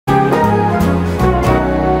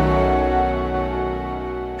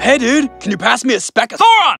Hey, dude, can you pass me a speck of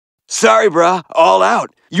Thoron! Sorry, bruh. All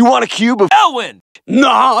out. You want a cube of Elwyn! No,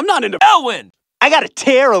 I'm not into Elwyn! I got a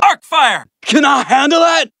tear of Arcfire! Can I handle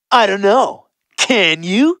that? I don't know. Can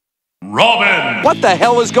you? Robin! What the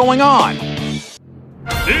hell is going on? Elite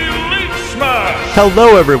Smash!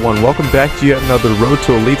 Hello everyone, welcome back to yet another Road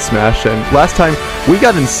to Elite Smash, and last time we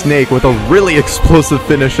got in Snake with a really explosive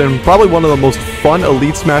finish and probably one of the most fun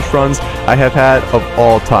Elite Smash runs I have had of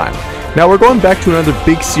all time. Now we're going back to another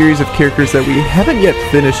big series of characters that we haven't yet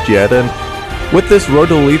finished yet, and with this Road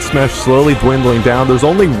to Elite Smash slowly dwindling down, there's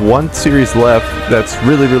only one series left that's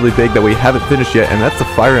really big that we haven't finished yet, and that's the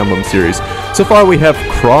Fire Emblem series. So far we have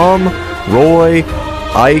Chrom, Roy,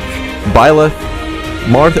 Ike, Byleth,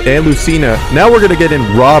 Marth, and Lucina. Now we're going to get in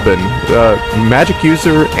Robin, magic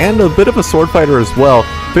user, and a bit of a sword fighter as well.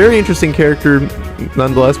 Very interesting character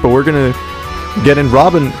nonetheless, but we're going to get in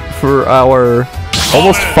Robin for our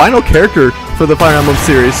almost final character for the Fire Emblem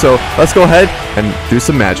series. So let's go ahead and do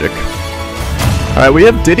some magic. Alright, we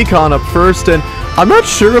have Diddy Kong up first, and I'm not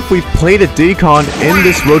sure if we've played a Diddy Kong in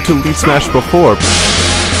this Road to Elite Smash before.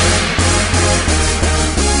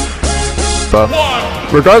 But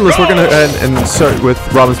regardless, we're going to end and start with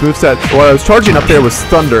Robin's moveset. What I was charging up there was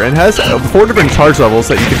Thunder, and has 4 different charge levels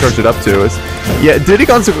that you can charge it up to. Yeah, Diddy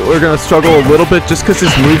Kong's we're going to struggle a little bit just because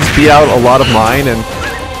his moves beat out a lot of mine, and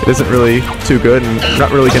it isn't really too good, and not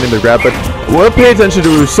really getting the grab, but we'll pay attention to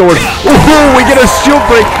his sword. Ooh, we get a shield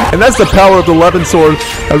break, and that's the power of the Levin Sword,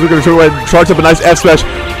 as we're going to go ahead and charge up a nice F smash.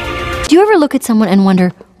 Do you ever look at someone and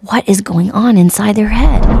wonder what is going on inside their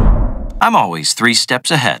head? I'm always 3 steps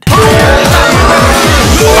ahead. I'll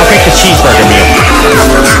take the cheeseburger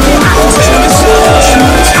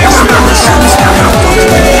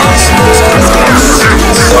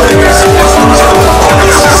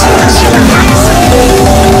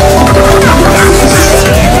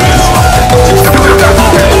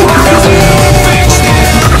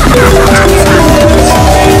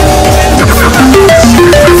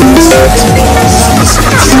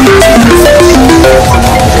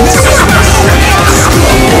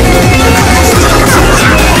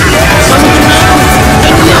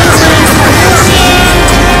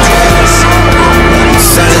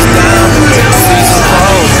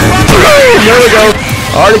There we go.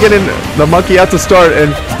 Already getting the monkey out to start,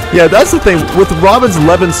 and yeah, that's the thing with Robin's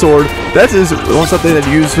Levin Sword. That is something that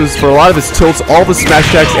he uses for a lot of his tilts, all of his smash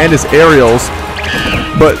attacks, and his aerials.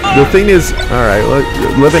 But the thing is, all right,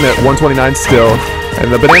 living at 129 still,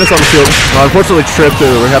 and the bananas on the field. Unfortunately, tripped.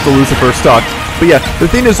 We have to lose the first stock. But yeah, the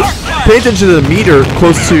thing is, pay attention to the meter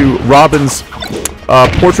close to Robin's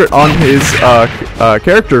portrait on his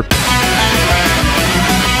character.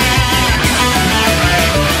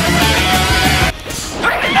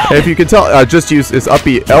 If you can tell, just use his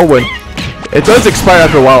uppy Elwyn. It does expire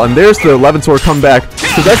after a while, and there's the Levin Sword come back.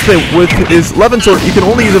 So that's the thing, with his Levin Sword, you can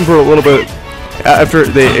only use them for a little bit after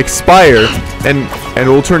they expire, and it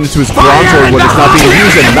will turn into his Bronze Sword when it's not being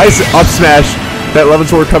used. And nice up smash, that Levin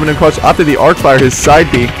Sword coming in clutch after the Arcfire, his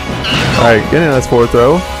side B. Alright, getting a nice forward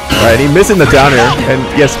throw. Alright, he missing the down air, and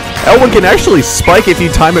yes, Elwyn can actually spike if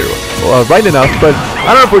you time it right enough, but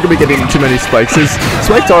I don't know if we're going to be getting too many spikes. His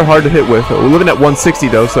spikes are hard to hit with. We're living at 160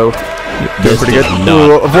 though, so doing pretty good.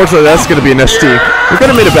 Unfortunately, that's going to be an ST. We could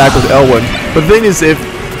have made it back with Elwyn, but the thing is, if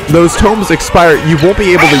those tomes expire, you won't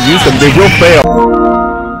be able to use them. They will fail.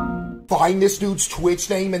 Find this dude's Twitch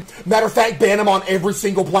name and, matter of fact, ban him on every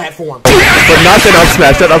single platform. But not that up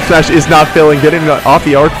smash. That up smash is not failing. Getting him off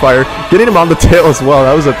the Arcfire, getting him on the tail as well.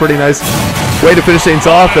 That was a pretty nice way to finish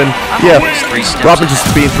things off. And yeah, Robin just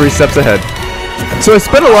being 3 steps ahead. So I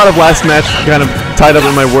spent a lot of last match kind of tied up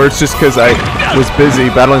in my words just because I was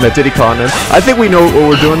busy battling that Diddy Kong, and I think we know what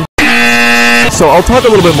we're doing. So I'll talk a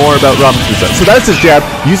little bit more about Robin's moveset. So that's his jab,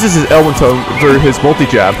 uses his Elwyn tome for his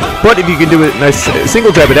multi-jab, but if you can do it nice single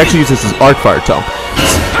jab, it actually uses his Arcfire tome.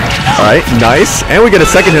 Alright, nice, and we get a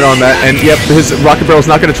second hit on that, and yep, his Rocket Barrel's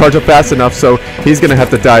not going to charge up fast enough, so he's going to have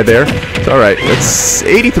to die there. Alright, it's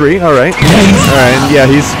 83, alright. Alright, and yeah,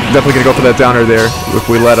 he's definitely going to go for that downer there if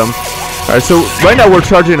we let him. Alright, so right now we're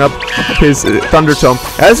charging up his Thunder Tome.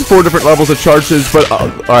 It has 4 different levels of charges, but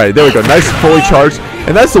alright, there we go. Nice fully charged,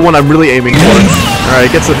 and that's the one I'm really aiming for. Alright,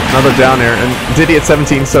 gets another down air, and Diddy at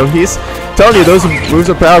 17, so he's telling you those moves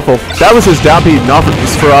are powerful. That was his down B,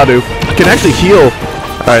 Nosferatu. Can actually heal.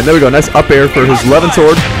 Alright, there we go. Nice up air for his Levin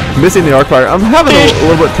Sword. Missing the Arcfire. I'm having a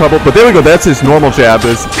little bit of trouble, but there we go. That's his normal jab.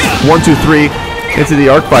 Is 1, 2, 3 into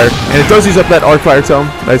the Arcfire, and it does use up that Arcfire tome.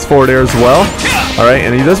 Nice forward air as well. Alright,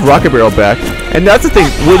 and he does Rocket Barrel back. And that's the thing,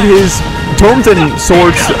 when his tomes and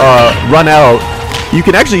swords run out, you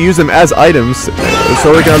can actually use them as items,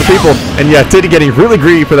 so we can other people. And yeah, Diddy getting really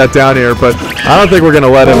greedy for that down air, but I don't think we're gonna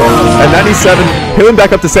let him. At 97, healing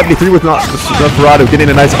back up to 73 with Nosferatu, getting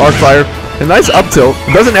a nice arc fire, a nice up tilt.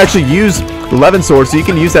 Doesn't actually use Levin Sword, so you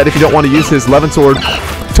can use that if you don't want to use his Levin Sword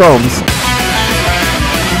tomes.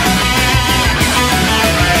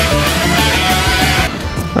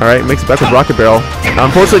 Alright, makes it back with Rocket Barrel.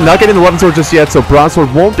 Unfortunately, not getting the Levin Sword just yet, so Bronze Sword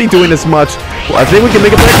won't be doing as much. Well, I think we can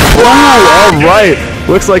make it back. Wow, alright.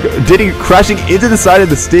 Looks like Diddy crashing into the side of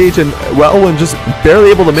the stage, and Welwyn just barely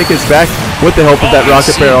able to make his back with the help of that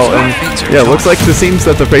Rocket Barrel. And yeah, looks like it seems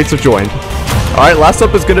that the fates are joined. Alright, last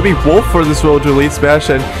up is going to be Wolf for this Road to Elite Smash,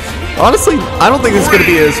 and honestly, I don't think it's going to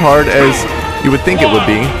be as hard as you would think it would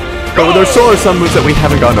be. But there still are some moves that we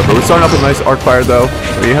haven't gotten over. We're starting off with a nice arc fire though.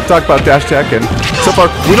 We have to talk about dash tech, and so far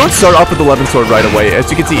we don't start off with the Levin Sword right away. As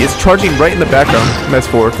you can see, it's charging right in the background. Nice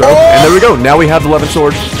forward throw. And there we go. Now we have the Levin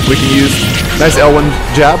Sword. We can use nice L1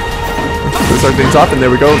 jab to start things off, and there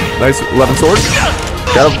we go. Nice Levin Sword.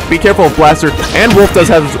 Gotta be careful of Blaster. And Wolf does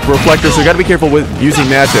have Reflector, so you gotta be careful with using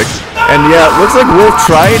magic. And yeah, it looks like Wolf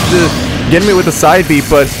tried to get me with a side beat,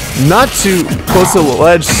 but not too close to the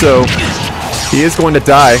ledge, so he is going to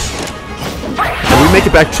die. And we make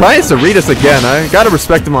it back. Tries to read us again. I gotta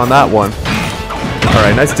respect him on that one.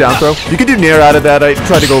 Alright, nice down throw. You can do nair out of that. I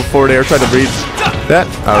tried to go forward air, tried to read that.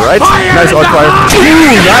 Alright. Nice arc fire.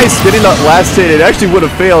 Ooh, nice. Getting that last hit. It actually would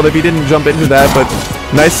have failed if he didn't jump into that, but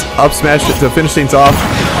nice up smash to finish things off.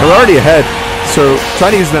 We're already ahead, so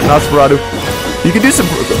trying to use that Nosferatu. You can do some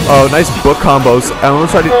nice book combos. I'm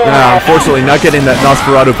gonna try to. Unfortunately, not getting that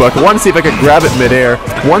Nosferatu book. I want to see if I could grab it midair.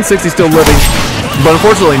 160 still living, but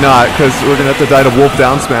unfortunately not, because we're gonna have to die to Wolf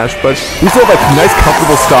down smash. But we still have a nice,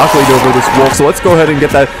 comfortable stock lead over this Wolf. So let's go ahead and get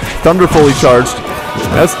that Thunder fully charged.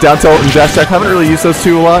 That's down tilt and dash attack. Haven't really used those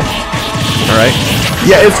two a lot. All right.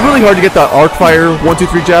 Yeah, it's really hard to get that arc fire 1, 2,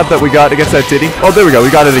 3 jab that we got against that Diddy. Oh, there we go. We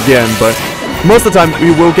got it again, but most of the time we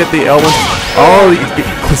will get the L1. Oh,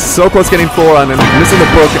 so close getting full on and missing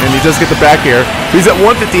the book, and you just get the back air. He's at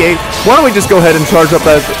 158. Why don't we just go ahead and charge up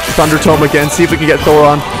that Thunder Tome again, see if we can get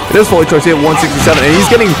Thoron. It is fully charged. He's at 167, and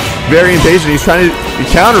he's getting very impatient. He's trying to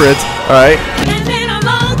counter it. All right.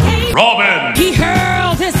 Robin. He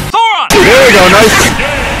hurls his Thoron. There we go.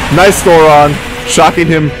 Nice Thoron,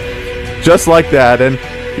 shocking him just like that. And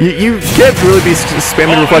you can't really be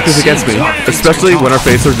spamming reflectors against me, especially when our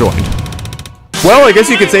fates are joined. Well, I guess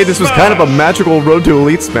you could say this was kind of a magical road to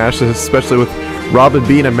Elite Smash, especially with Robin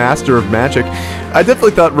being a master of magic. I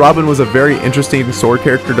definitely thought Robin was a very interesting sword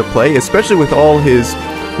character to play, especially with all his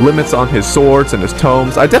limits on his swords and his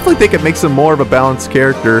tomes. I definitely think it makes him more of a balanced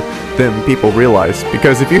character than people realize,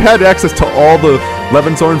 because if you had access to all the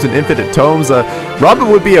Levin Swords and infinite tomes, Robin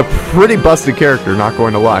would be a pretty busted character, not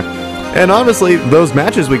going to lie. And honestly, those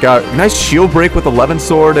matches we got, nice shield break with the Levin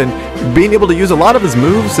Sword, and being able to use a lot of his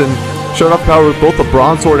moves, and showed off power with both the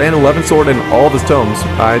Bronze Sword and the Levin Sword and all of his tomes.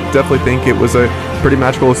 I definitely think it was a pretty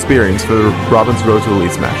magical experience for Robin's Road to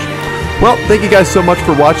Elite Smash. Well, thank you guys so much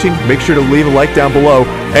for watching. Make sure to leave a like down below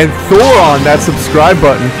and throw on that subscribe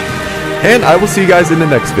button. And I will see you guys in the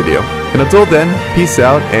next video. And until then, peace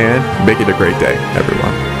out and make it a great day,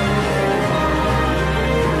 everyone.